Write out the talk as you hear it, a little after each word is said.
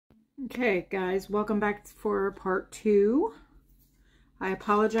Okay guys, welcome back for part 2. I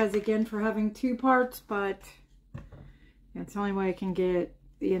apologize again for having 2 parts, but it's the only way I can get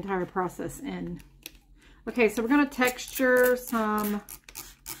the entire process in. Okay, so we're going to texture some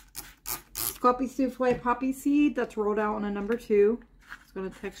Sculpey Souffle poppy seed that's rolled out on a number 2. I'm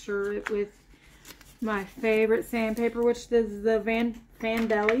going to texture it with my favorite sandpaper, which is the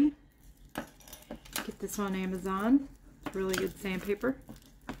Vandelli. Get this on Amazon. It's really good sandpaper.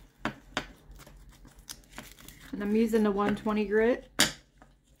 And I'm using the 120 grit.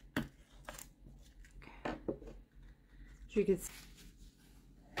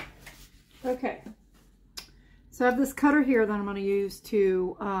 Okay. So I have this cutter here that I'm going to use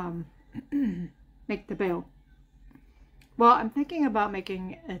to make the bell. Well, I'm thinking about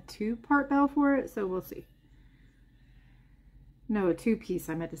making a 2-part bell for it, so we'll see. No, a 2-piece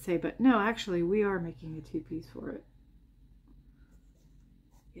I meant to say, but no, actually we are making a 2-piece for it.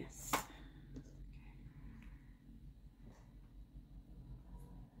 Yes.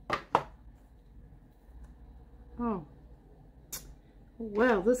 Oh,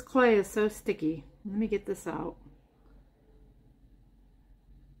 well, this clay is so sticky. Let me get this out.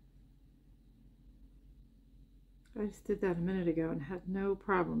 I just did that a minute ago and had no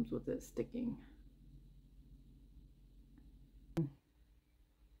problems with it sticking.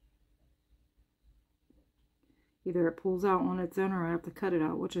 Either it pulls out on its own or I have to cut it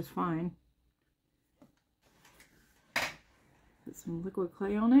out, which is fine. Put some liquid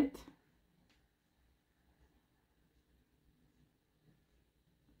clay on it.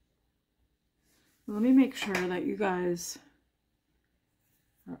 Let me make sure that you guys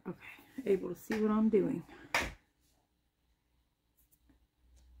are able to see what I'm doing.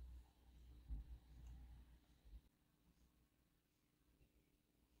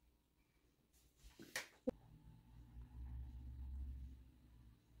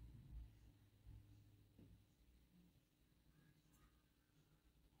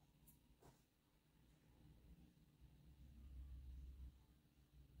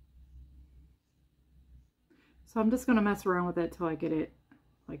 So I'm just going to mess around with it till I get it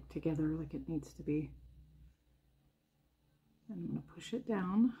like together like it needs to be. I'm going to push it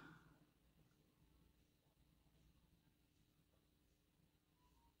down.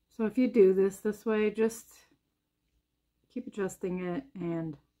 So if you do this way, just keep adjusting it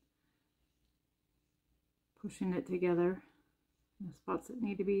and pushing it together in the spots that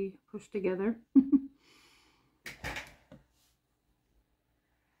need to be pushed together.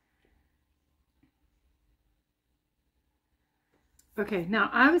 Okay, now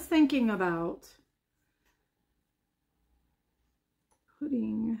I was thinking about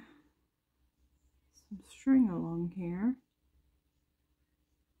putting some string along here.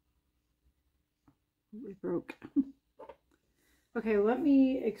 It broke. Okay, let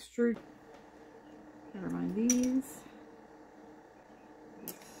me extrude. Never mind these.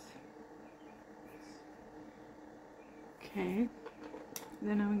 Okay,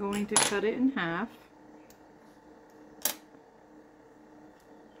 then I'm going to cut it in half.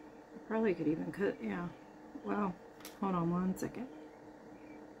 Probably could even cut, yeah. Well, hold on one second.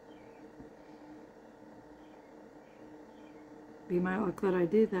 Be my luck that I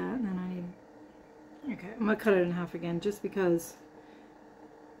did that, and then I need, okay, I'm gonna cut it in half again just because,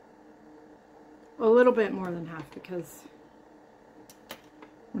 a little bit more than half, because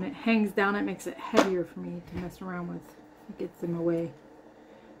when it hangs down it makes it heavier for me to mess around with. It gets in my way.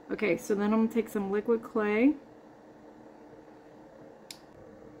 Okay, so then I'm gonna take some liquid clay.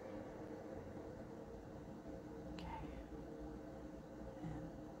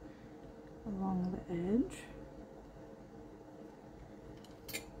 Along the edge.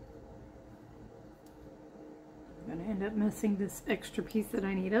 I'm going to end up messing this extra piece that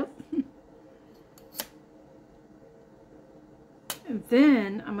I need up. And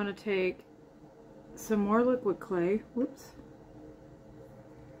then I'm going to take some more liquid clay. Whoops.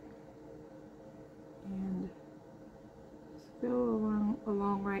 And just go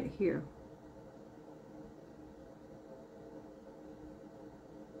along right here.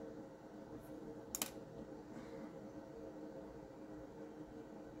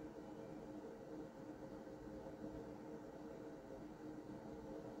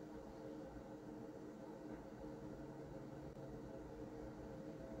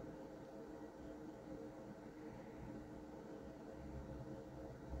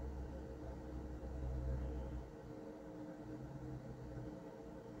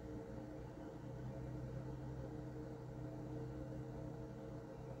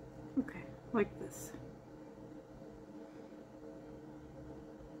 Okay, like this.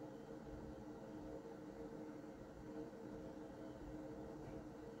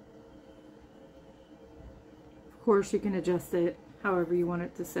 Of course, you can adjust it however you want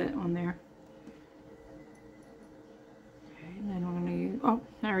it to sit on there. Okay, and then I'm going to use, oh,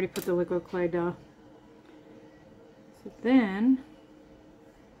 I already put the liquid clay down. So then,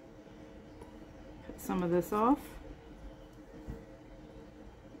 cut some of this off.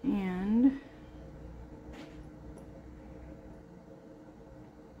 And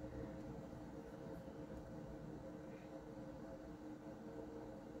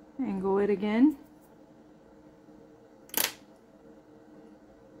angle it again.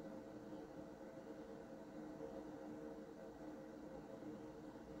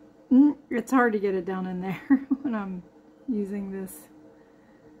 It's hard to get it down in there when I'm using this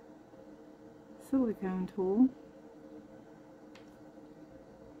silicone tool.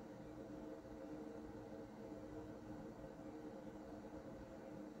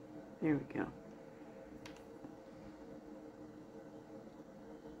 There we go.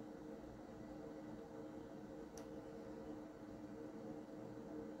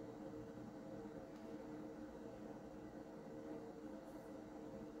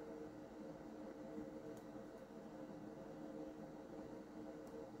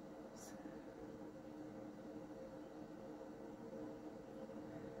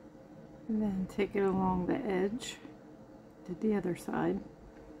 And then take it along the edge to the other side.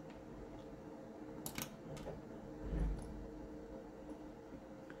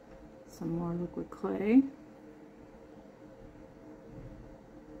 Some more liquid clay.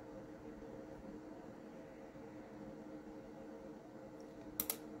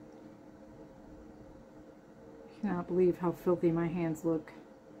 I cannot believe how filthy my hands look.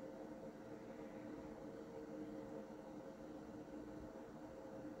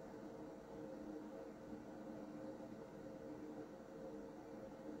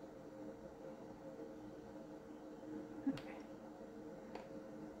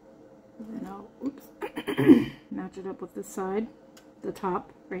 Then I'll, oops, match it up with this side, the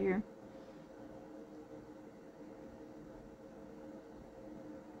top right here.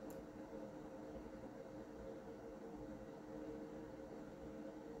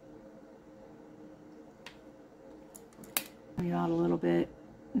 Out a little bit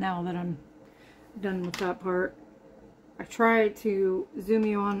now that I'm done with that part. I try to zoom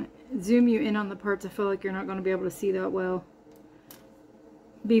you in on the parts I feel like you're not going to be able to see that well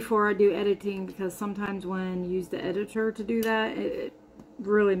before I do editing, because sometimes when you use the editor to do that, it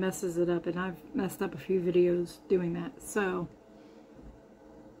really messes it up, and I've messed up a few videos doing that. So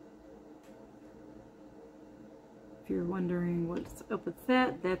if you're wondering what's up with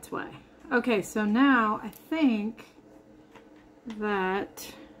that, that's why. Okay, so now I think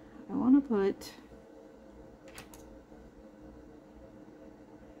that I want to put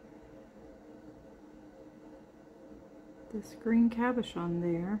this green cabochon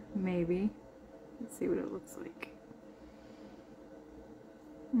there, maybe. Let's see what it looks like.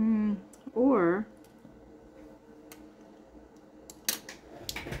 Or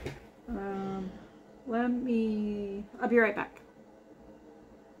I'll be right back.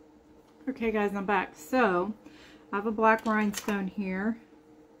 Okay guys, I'm back. So I have a black rhinestone here.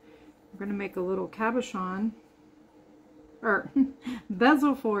 I'm going to make a little cabochon, or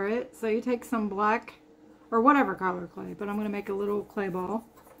bezel for it. So you take some black, or whatever color clay, but I'm going to make a little clay ball.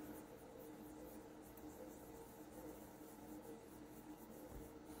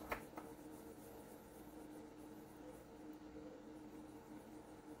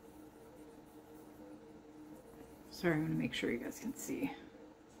 Sorry, I'm going to make sure you guys can see.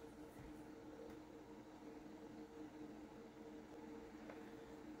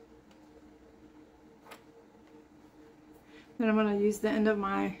 Then I'm going to use the end of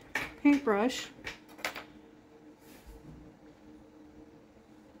my paintbrush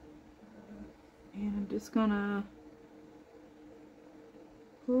and I'm just going to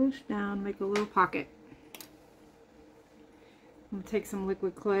push down, make a little pocket. I'm going to take some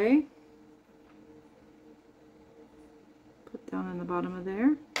liquid clay, put down in the bottom of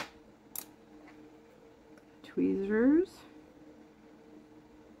there, tweezers,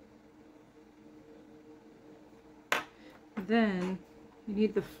 then you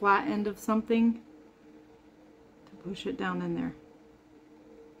need the flat end of something to push it down in there,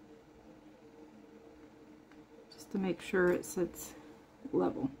 just to make sure it sits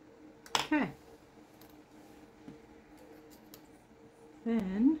level. Okay.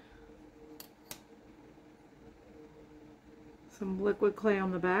 Then some liquid clay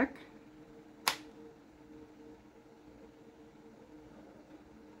on the back.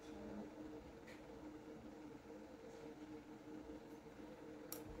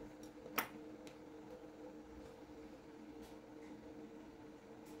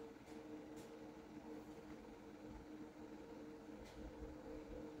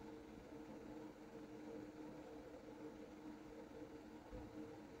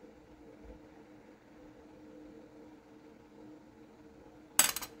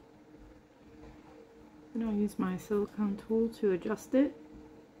 And I'll use my silicone tool to adjust it.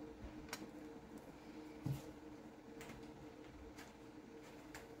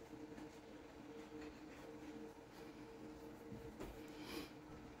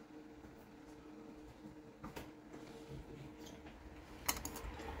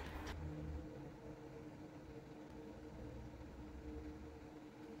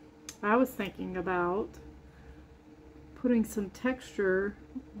 I was thinking about putting some texture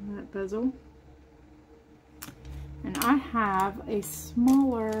on that bezel. And I have a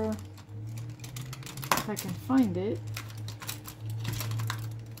smaller, if I can find it,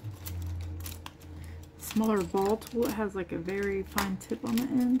 smaller ball tool. It has like a very fine tip on the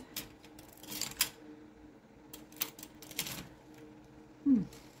end.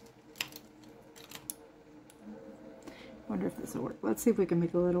 Wonder if this will work. Let's see if we can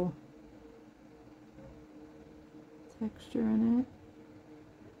make a little texture in it.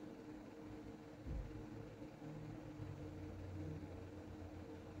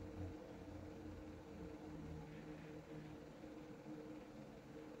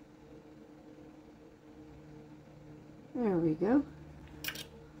 There we go.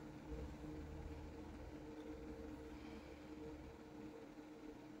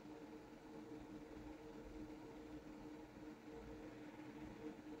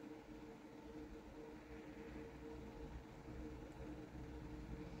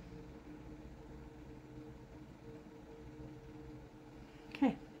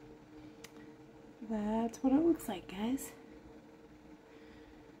 Okay, that's what it looks like, guys.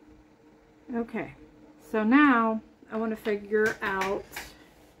 Okay, so now I want to figure out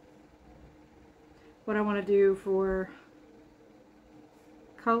what I want to do for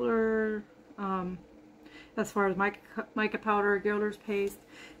color, as far as mica powder, Gilder's paste.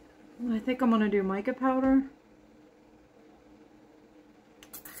 I think I'm going to do mica powder.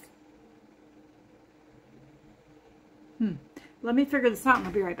 Let me figure this out and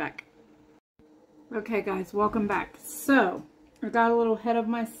I'll be right back. Okay guys, welcome back. So, I got a little ahead of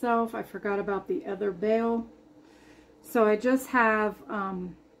myself. I forgot about the other bale. So I just have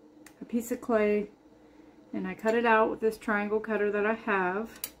a piece of clay and I cut it out with this triangle cutter that I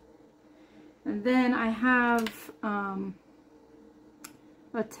have. And then I have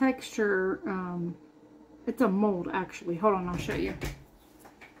a texture, it's a mold actually. Hold on, I'll show you.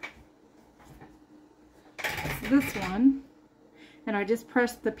 It's this one. And I just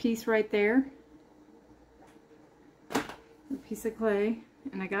pressed the piece right there. A piece of clay.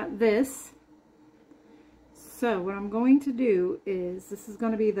 And I got this. So what I'm going to do is, this is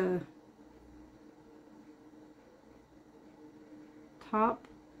going to be the top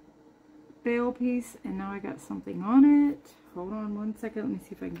bale piece, and now I got something on it. Hold on one second, let me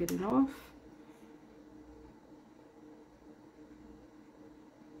see if I can get it off.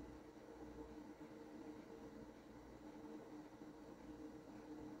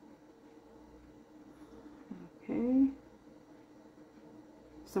 Okay.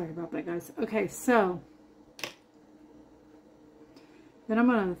 Sorry about that, guys. Okay, so then I'm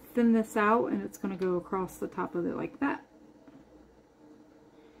going to thin this out and it's going to go across the top of it like that.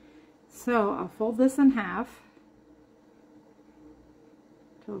 So I'll fold this in half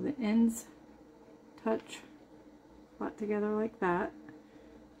till the ends touch flat together like that.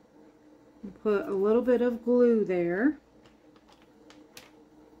 And put a little bit of glue there,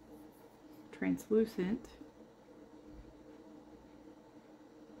 translucent.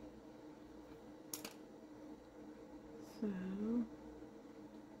 So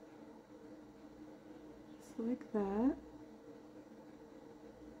like that.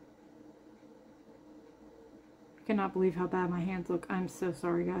 I cannot believe how bad my hands look. I'm so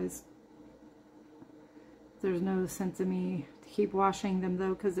sorry, guys. There's no sense in me to keep washing them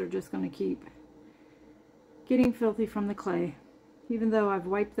though, because they're just going to keep getting filthy from the clay, even though I've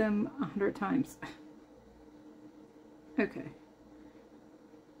wiped them 100 times. Okay.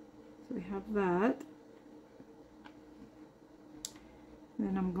 So we have that.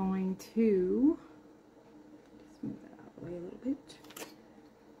 Then I'm going to move that out of the way a little bit.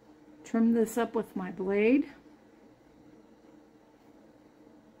 Trim this up with my blade.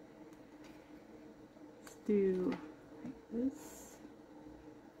 Let's do like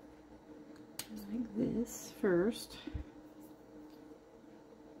this first.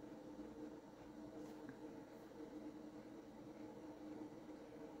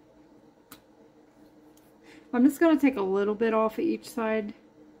 I'm just going to take a little bit off of each side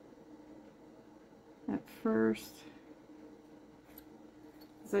at first,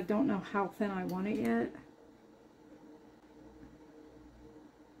 because I don't know how thin I want it yet.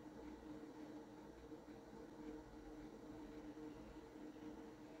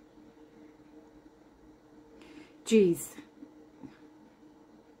 geez.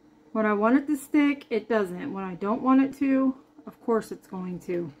 When I want it to stick, it doesn't. When I don't want it to, of course it's going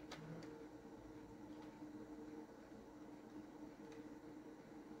to.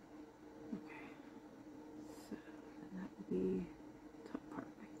 Okay. So that will be the top part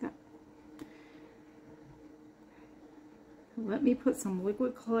like that. Let me put some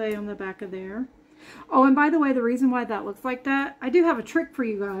liquid clay on the back of there. Oh, and by the way, the reason why that looks like that, I do have a trick for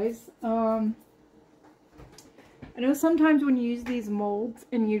you guys. I know sometimes when you use these molds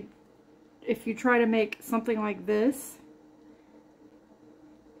and if you try to make something like this,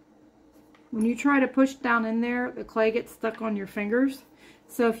 when you try to push down in there, the clay gets stuck on your fingers.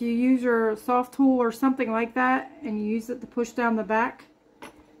 So if you use your soft tool or something like that and you use it to push down the back,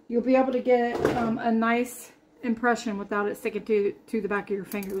 you'll be able to get a nice impression without it sticking to the back of your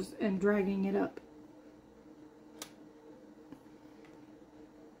fingers and dragging it up.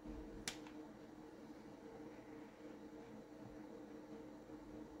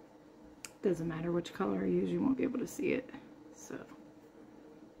 Doesn't matter which color I use, you won't be able to see it. So.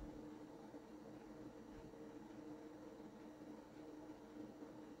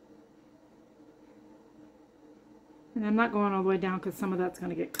 And I'm not going all the way down because some of that's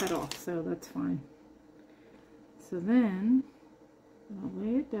going to get cut off, so that's fine. So then, I'll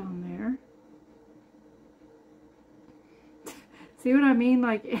lay it down there. See what I mean?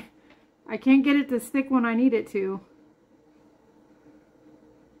 Like, I can't get it to stick when I need it to.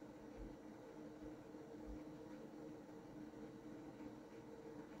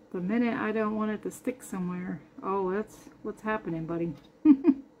 The minute I don't want it to stick somewhere, oh, that's what's happening, buddy.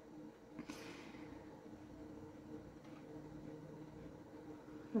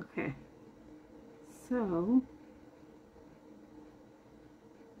 Okay, so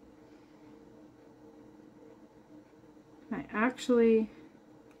I actually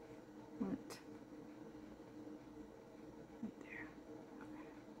want right there. Okay.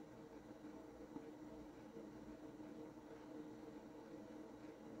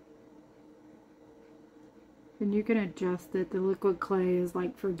 And you can adjust it. The liquid clay is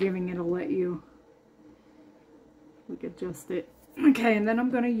like forgiving. It'll let you adjust it. Okay, and then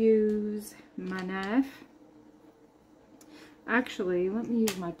I'm going to use my knife. Actually, let me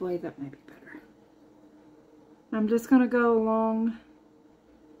use my blade. That might be better. I'm just going to go along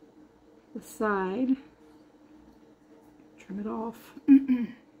the side. Trim it off.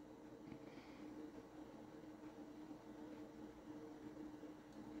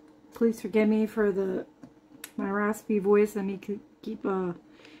 Please forgive me for my raspy voice. I need to keep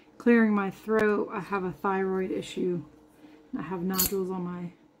clearing my throat. I have a thyroid issue. I have nodules on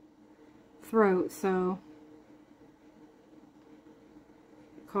my throat, so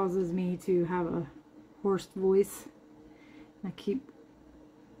it causes me to have a hoarse voice. I keep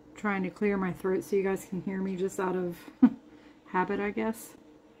trying to clear my throat so you guys can hear me just out of habit, I guess.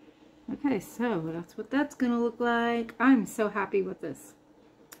 Okay, so that's what that's gonna look like. I'm so happy with this.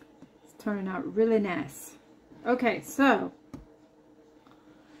 It's turning out really nice. Okay, so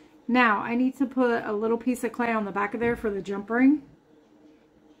now I need to put a little piece of clay on the back of there for the jump ring.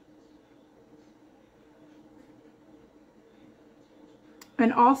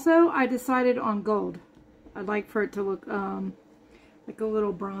 And also I decided on gold. I'd like for it to look like a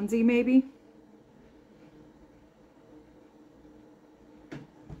little bronzy maybe.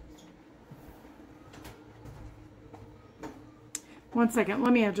 One second,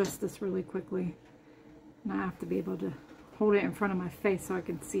 let me adjust this really quickly. And I have to be able to hold it in front of my face so I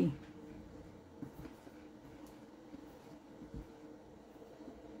can see.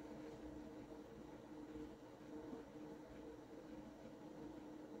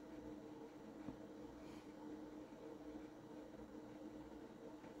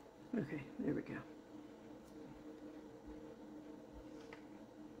 Okay, there we go.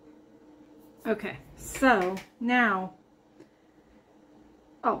 Okay, so now,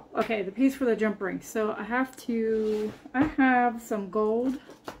 oh, okay, the piece for the jump ring. So I have some gold.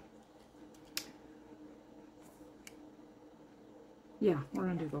 Yeah, we're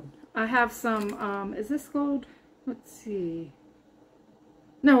gonna do gold. I have some, is this gold? Let's see.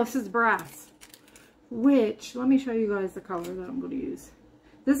 No, this is brass. Which, let me show you guys the color that I'm going to use.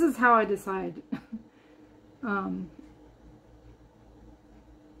 This is how I decide.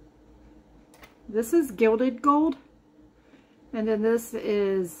 This is gilded gold. And then this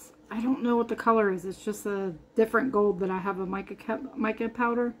is, I don't know what the color is. It's just a different gold that I have a mica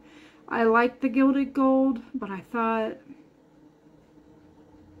powder. I like the gilded gold, but I thought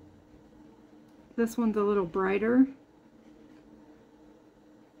this one's a little brighter.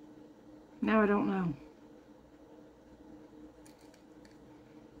 Now I don't know.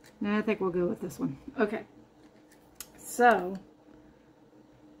 Now I think we'll go with this one. Okay. So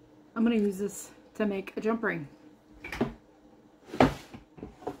I'm going to use this to make a jump ring.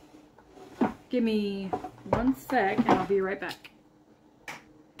 Give me 1 sec and I'll be right back.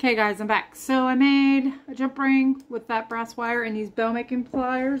 Okay guys, I'm back. So I made a jump ring with that brass wire and these bell making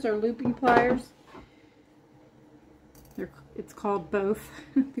pliers or looping pliers. It's called both.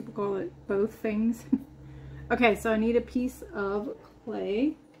 People call it both things. Okay, so I need a piece of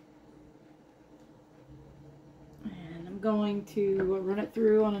clay. And I'm going to run it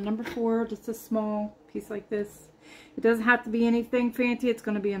through on a number 4, just a small piece like this. It doesn't have to be anything fancy. It's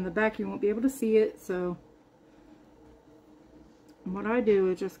going to be in the back. You won't be able to see it. So what I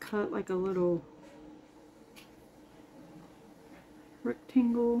do is just cut like a little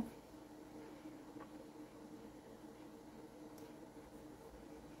rectangle.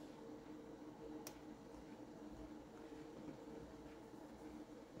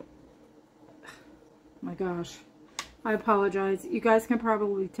 My gosh, I apologize. You guys can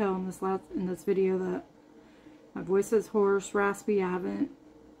probably tell in this video that my voice is hoarse, raspy. I'm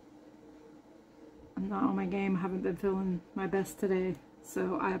not on my game. I haven't been feeling my best today,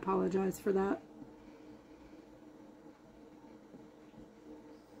 so I apologize for that.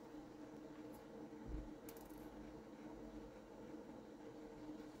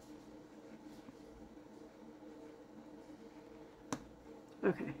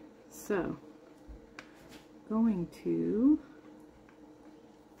 Okay, so going to,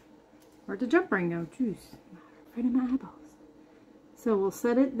 where'd the jump ring go? Juice, right in my eyeballs. So we'll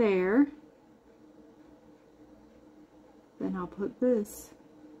set it there. Then I'll put this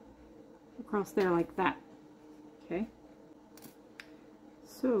across there like that. Okay.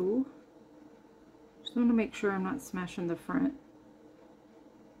 So just want to make sure I'm not smashing the front.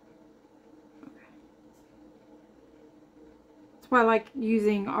 Okay. That's why I like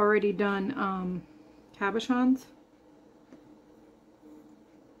using already done cabochons.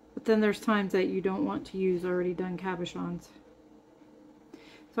 But then there's times that you don't want to use already done cabochons.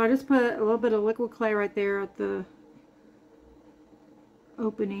 So I just put a little bit of liquid clay right there at the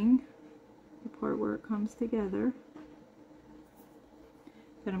opening, the part where it comes together.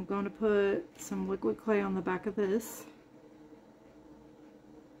 Then I'm going to put some liquid clay on the back of this.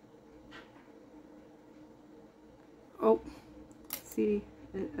 Oh, see,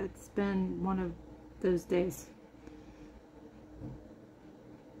 it's been one of those days.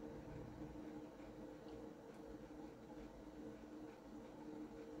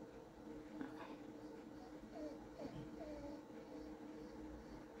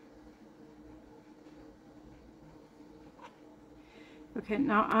 Okay,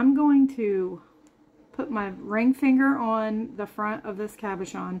 now I'm going to put my ring finger on the front of this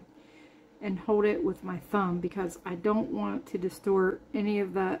cabochon and hold it with my thumb because I don't want to distort any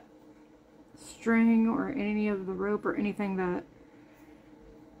of that string or any of the rope or anything that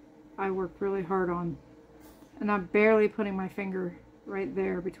I worked really hard on. And I'm barely putting my finger right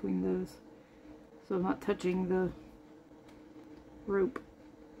there between those, so I'm not touching the rope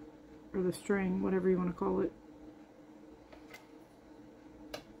or the string, whatever you want to call it.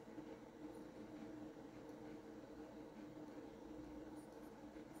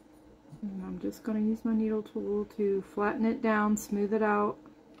 And I'm just going to use my needle tool to flatten it down, smooth it out.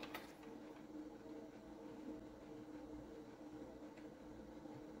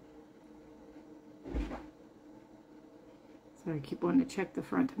 So I keep wanting to check the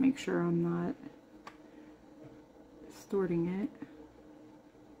front to make sure I'm not distorting it.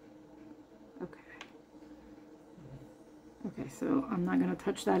 Okay. Okay, so I'm not going to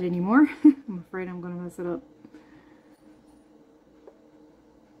touch that anymore. I'm afraid I'm going to mess it up.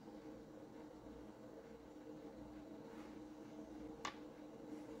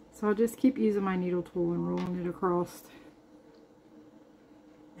 So I'll just keep using my needle tool and rolling it across.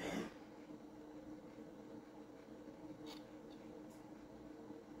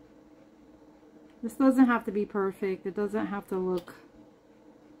 This doesn't have to be perfect. It doesn't have to look,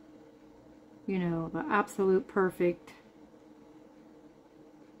 you know, the absolute perfect.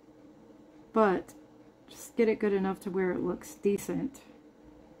 But just get it good enough to where it looks decent.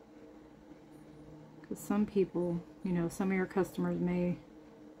 Because some people, you know, some of your customers may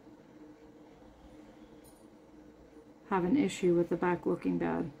have an issue with the back looking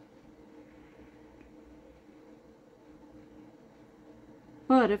bad.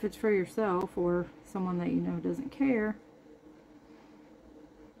 But if it's for yourself or someone that you know doesn't care,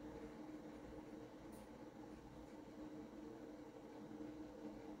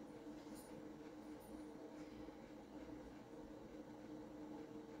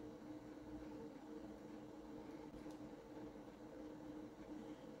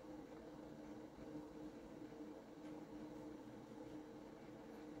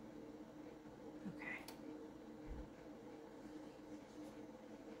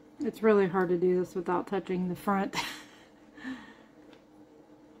 It's really hard to do this without touching the front.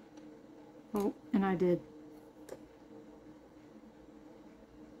 Oh, and I did.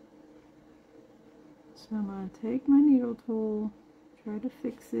 So I'm going to take my needle tool, try to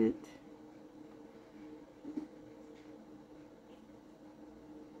fix it.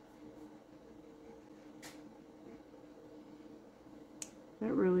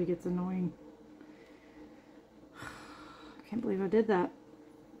 That really gets annoying. I can't believe I did that.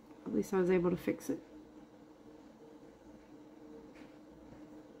 At least I was able to fix it.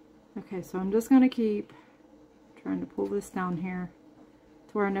 Okay, so I'm just going to keep trying to pull this down here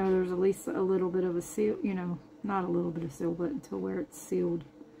to where I know there's at least a little bit of a seal, you know, not a little bit of seal, but until where it's sealed.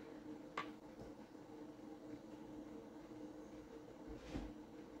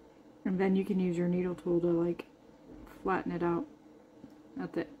 And then you can use your needle tool to like flatten it out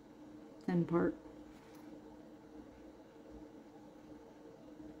at the thin part.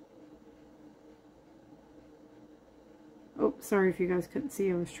 Oh, sorry if you guys couldn't see.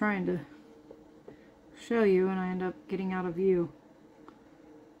 I was trying to show you and I ended up getting out of view.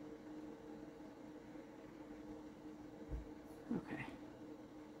 Okay.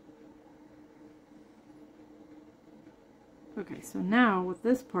 Okay, so now with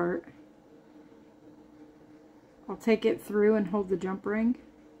this part, I'll take it through and hold the jump ring.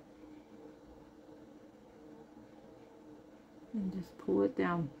 And just pull it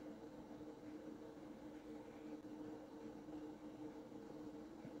down.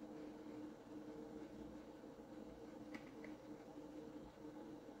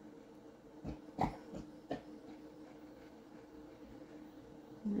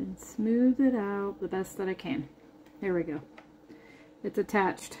 And then smooth it out the best that I can. There we go. It's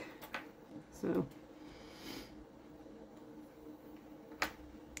attached. So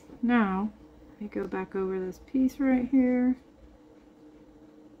now I go back over this piece right here.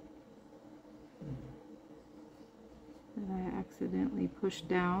 That I accidentally pushed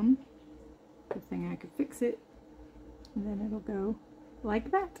down. Good thing I could fix it. And then it'll go like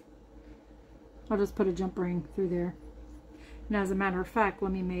that. I'll just put a jump ring through there. And as a matter of fact,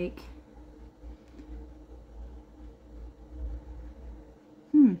 let me make...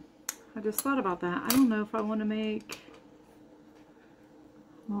 I just thought about that. I don't know if I want to make...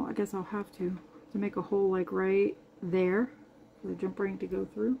 Well, I guess I'll have to make a hole like right there for the jump ring to go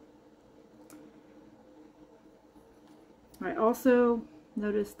through. I also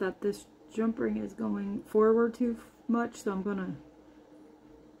noticed that this jump ring is going forward too much, so I'm gonna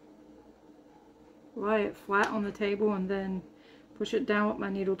lie it flat on the table and then push it down with my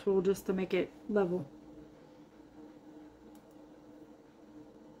needle tool just to make it level.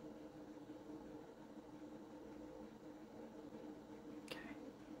 Okay.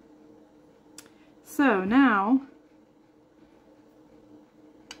 So now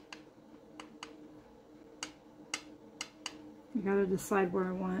you gotta decide where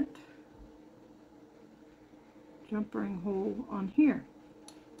I want jump ring hole on here.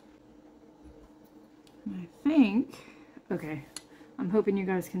 And I think, okay, I'm hoping you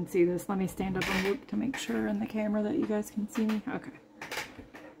guys can see this. Let me stand up and look to make sure in the camera that you guys can see me. Okay.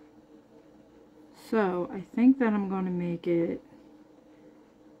 So I think that I'm going to make it,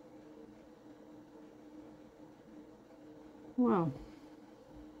 well,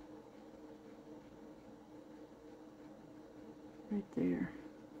 right there.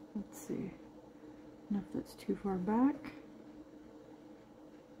 Let's see. I don't know if that's too far back.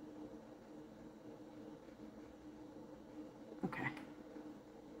 Okay.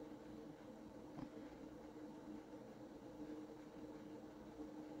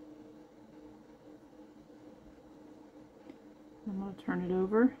 I'm going to turn it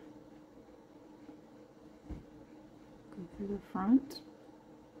over. Go through the front.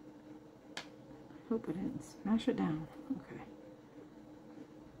 Hope I didn't smash it down. Okay.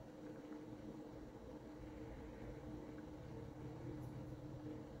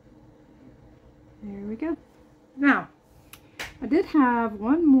 There we go. Now, I did have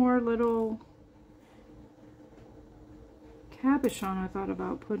one more little cabochon I thought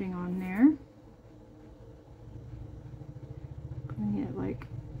about putting on there. Putting it like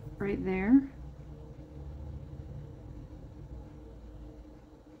right there.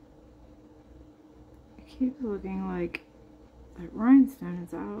 It keeps looking like that rhinestone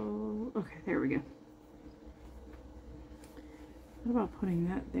is out. Okay, there we go. What about putting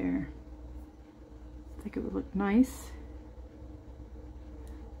that there? I think it would look nice.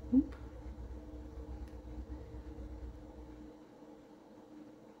 Oop.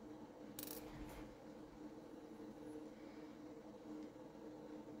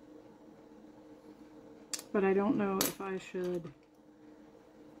 But I don't know if I should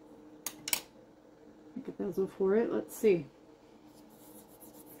bezel for it. Let's see.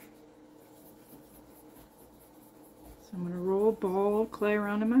 So I'm going to roll a ball of clay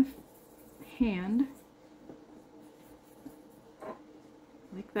around in my hand.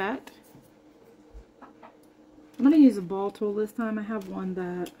 Like that. I'm going to use a ball tool this time. I have one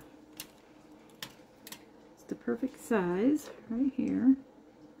that is the perfect size right here.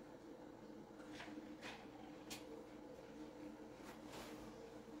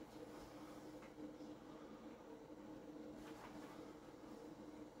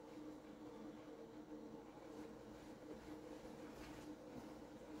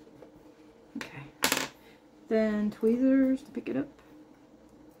 Okay. Then tweezers to pick it up.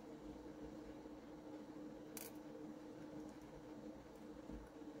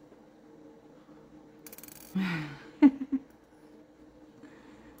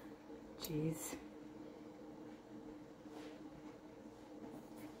 Jeez.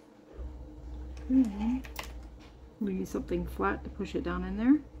 We'll use something flat to push it down in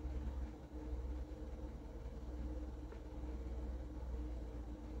there.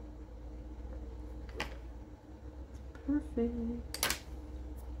 Perfect.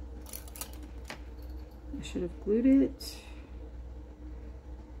 I should have glued it.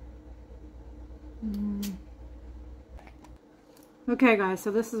 Okay guys,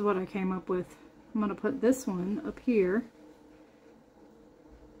 so this is what I came up with. I'm going to put this one up here.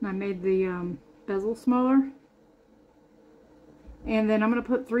 And I made the bezel smaller. And then I'm going to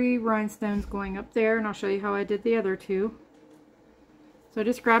put 3 rhinestones going up there, and I'll show you how I did the other 2. So I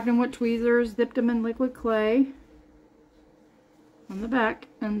just grabbed them with tweezers, dipped them in liquid clay on the back,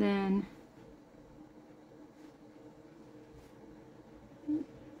 and then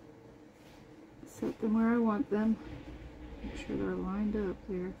set them where I want them. Make sure they're lined up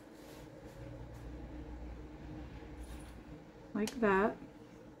there. Like that.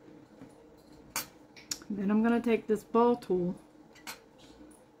 And then I'm going to take this ball tool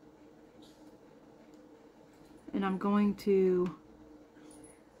and I'm going to...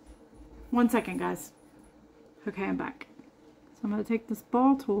 One second, guys. Okay, I'm back. So I'm going to take this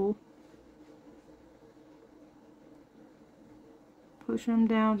ball tool, push them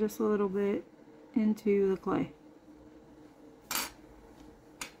down just a little bit into the clay.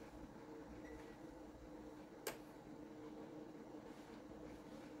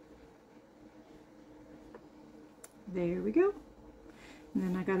 There we go. And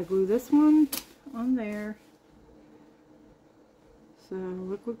then I gotta glue this one on there. So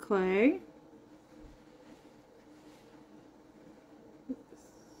liquid clay.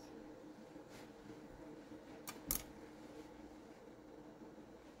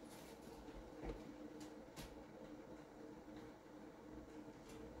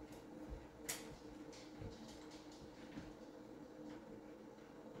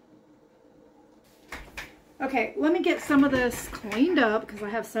 Okay, let me get some of this cleaned up because I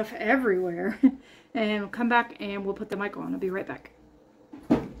have stuff everywhere. And we'll come back and we'll put the mic on. I'll be right back.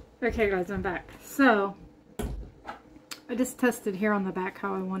 Okay guys, I'm back. So, I just tested here on the back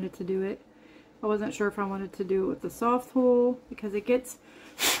how I wanted to do it. I wasn't sure if I wanted to do it with the soft tool because it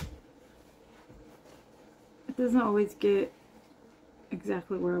doesn't always get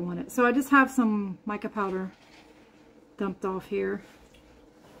exactly where I want it. So I just have some mica powder dumped off here.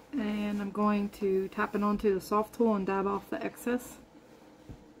 And I'm going to tap it onto the soft tool and dab off the excess.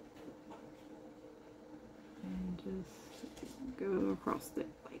 And just go across it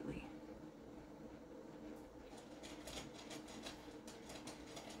lightly.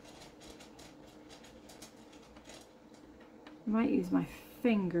 I might use my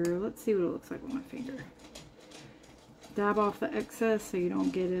finger. Let's see what it looks like with my finger. Dab off the excess so you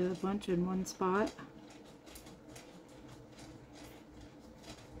don't get a bunch in one spot.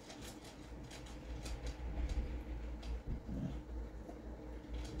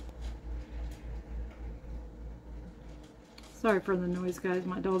 Sorry for the noise, guys.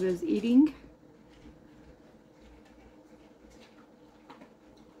 My dog is eating.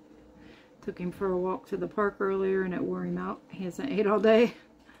 Took him for a walk to the park earlier and it wore him out. He hasn't ate all day.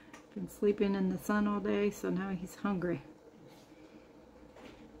 Been sleeping in the sun all day, so now he's hungry.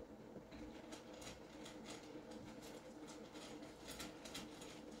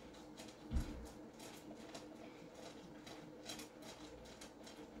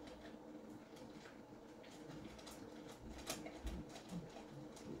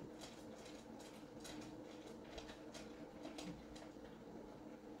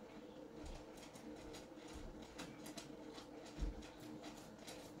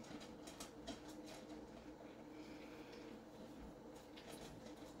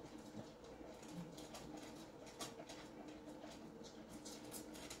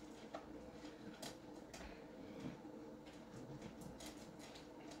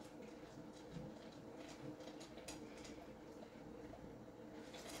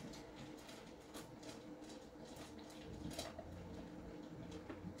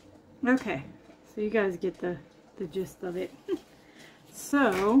 Okay, so you guys get the gist of it.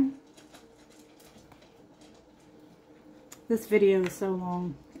 So, this video is so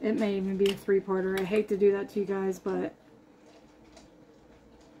long. It may even be a 3-parter. I hate to do that to you guys, but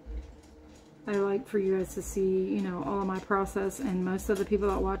I like for you guys to see, you know, all of my process, and most of the people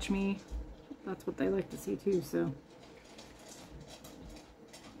that watch me, that's what they like to see too, so.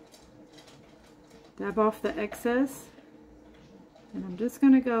 Dab off the excess, and I'm just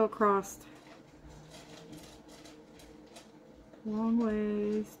going to go across long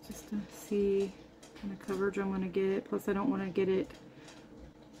ways just to see what kind of coverage I'm going to get. Plus I don't want to get it,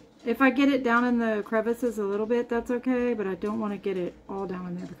 if I get it down in the crevices a little bit, that's okay, but I don't want to get it all down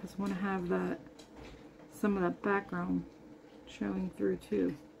in there because I want to have that, some of that background showing through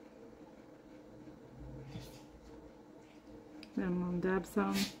too. Then I'm going to dab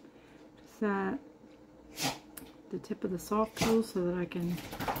some just at the tip of the soft tool so that I can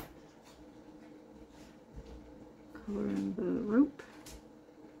color in the rope.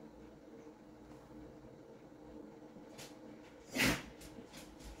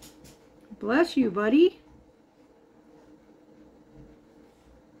 Bless you, buddy.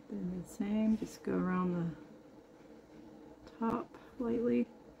 Then the same, just go around the top lightly.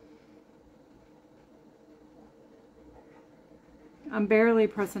 I'm barely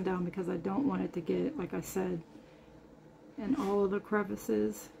pressing down because I don't want it to get, like I said, in all of the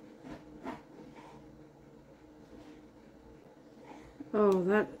crevices. Oh,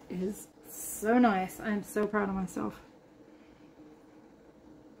 that is so nice. I'm so proud of myself.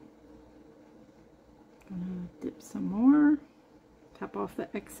 Gonna dip some more, tap off the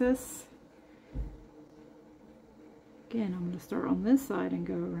excess. Again, I'm gonna start on this side and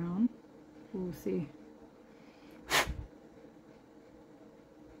go around. We'll see.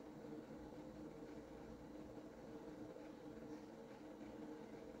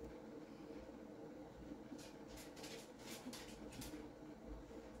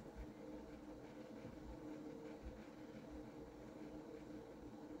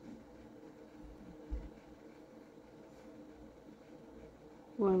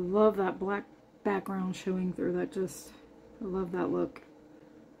 Well, I love that black background showing through. That just, I love that look.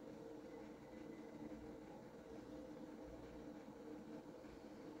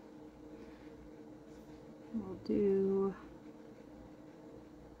 We'll do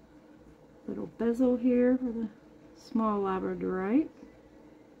a little bezel here for the small labradorite.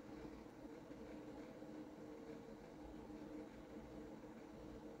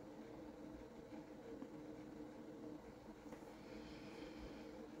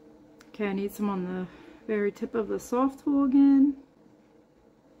 Okay, I need some on the very tip of the soft tool again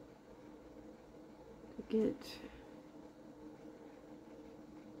to get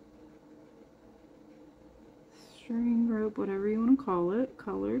string, rope, whatever you want to call it,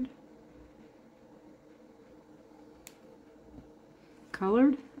 colored.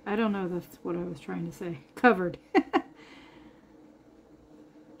 Colored? I don't know, that's what I was trying to say. Covered.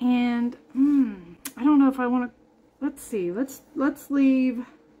 And I don't know if I want to, let's see, let's leave.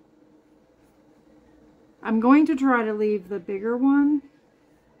 I'm going to try to leave the bigger one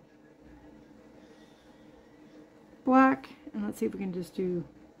black, and let's see if we can just do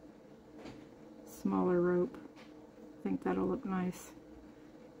smaller rope. I think that'll look nice.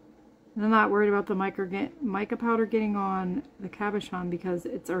 And I'm not worried about the mica powder getting on the cabochon because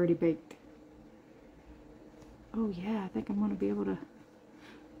it's already baked. Oh yeah, I think I'm going to be able to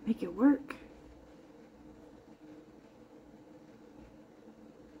make it work.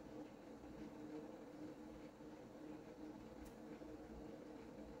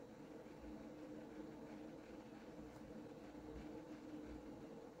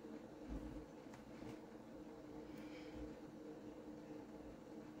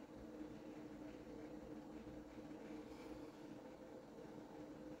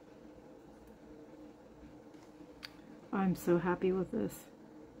 I'm so happy with this.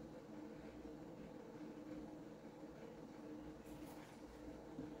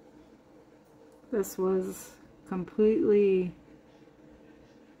 This was completely,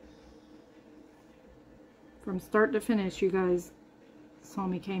 from start to finish, you guys saw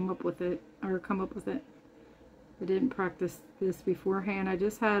me come up with it. I didn't practice this beforehand. I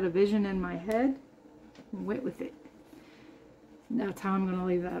just had a vision in my head and went with it. That's how I'm going to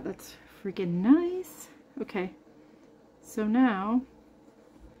leave that. That's freaking nice. Okay. So now,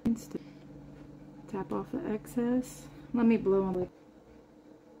 tap off the excess. Let me blow on it.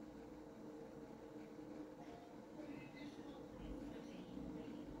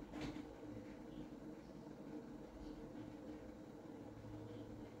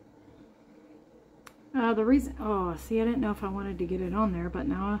 The reason, oh, see, I didn't know if I wanted to get it on there, but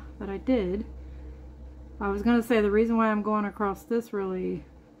now that I did, I was going to say the reason why I'm going across this really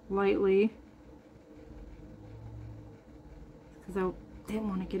lightly is because I didn't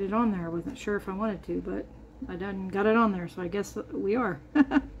want to get it on there. I wasn't sure if I wanted to, but I done got it on there, so I guess we are.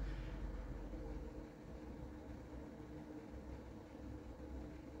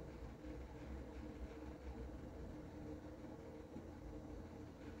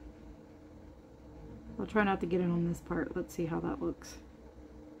 I'll try not to get it on this part. Let's see how that looks.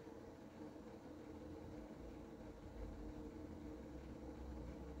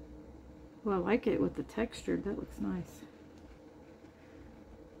 Well, I like it with the texture. That looks nice.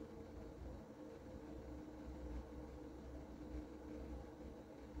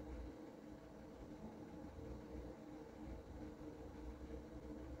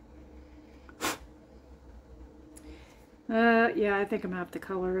 Yeah, I think I'm gonna have to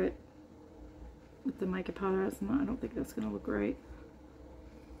color it with the mica powder. I don't think that's gonna look right.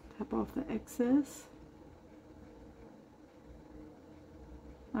 Tap off the excess.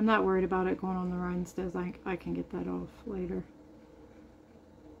 I'm not worried about it going on the rhinestones. I can get that off later.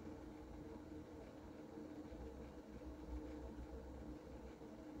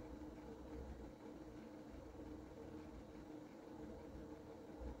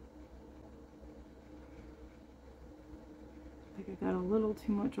 I think I got a little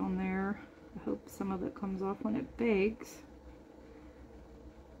too much on there. I hope some of it comes off when it bakes.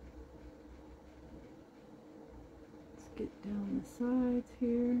 Let's get down the sides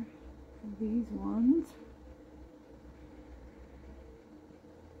here. These ones.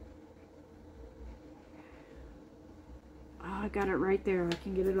 Oh, I got it right there. I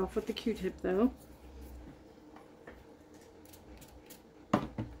can get it off with the Q-tip though.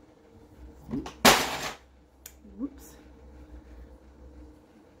 Whoops.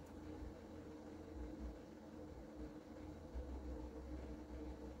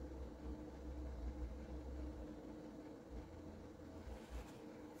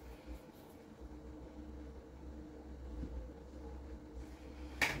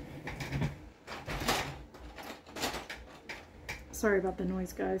 Sorry about the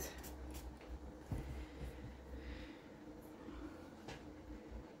noise, guys.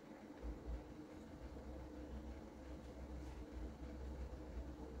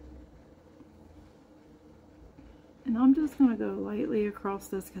 And I'm just going to go lightly across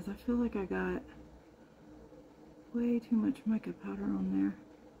this because I feel like I got way too much mica powder on there.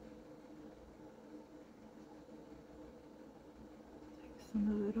 Take some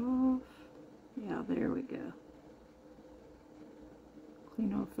of it off. Yeah, there we go.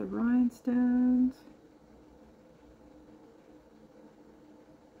 Clean off the rhinestones.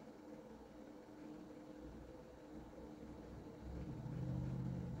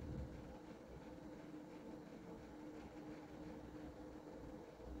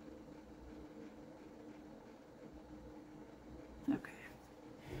 Okay.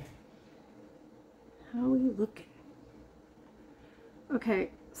 How are we looking?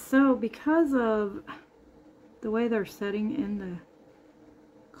 Okay, so because of the way they're setting in the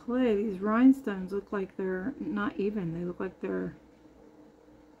clay, these rhinestones look like they're not even. They look like they're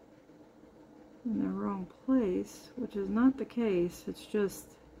in the wrong place, which is not the case. It's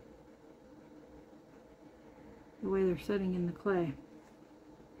just the way they're setting in the clay.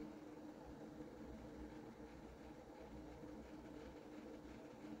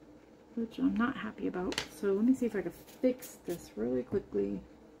 Which I'm not happy about. So let me see if I can fix this really quickly.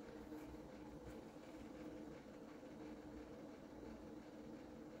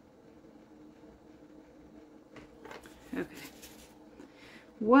 Okay.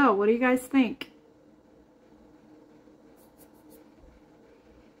 Well, what do you guys think?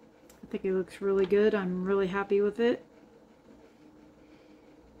 I think it looks really good. I'm really happy with it.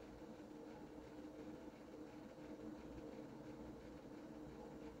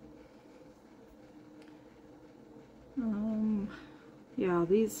 Yeah,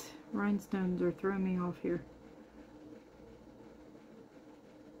 these rhinestones are throwing me off here.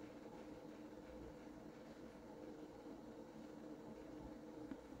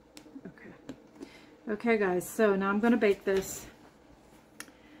 Okay guys, so now I'm going to bake this.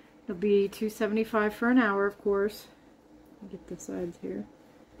 It'll be 275 for an hour, of course. I'll get the sides here.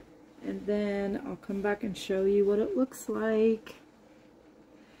 And then I'll come back and show you what it looks like.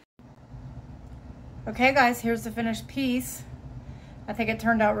 Okay guys, here's the finished piece. I think it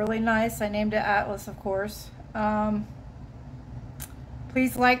turned out really nice. I named it Atlas, of course.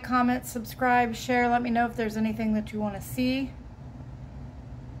 Please like, comment, subscribe, share. Let me know if there's anything that you want to see.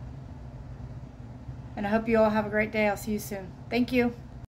 And I hope you all have a great day. I'll see you soon. Thank you.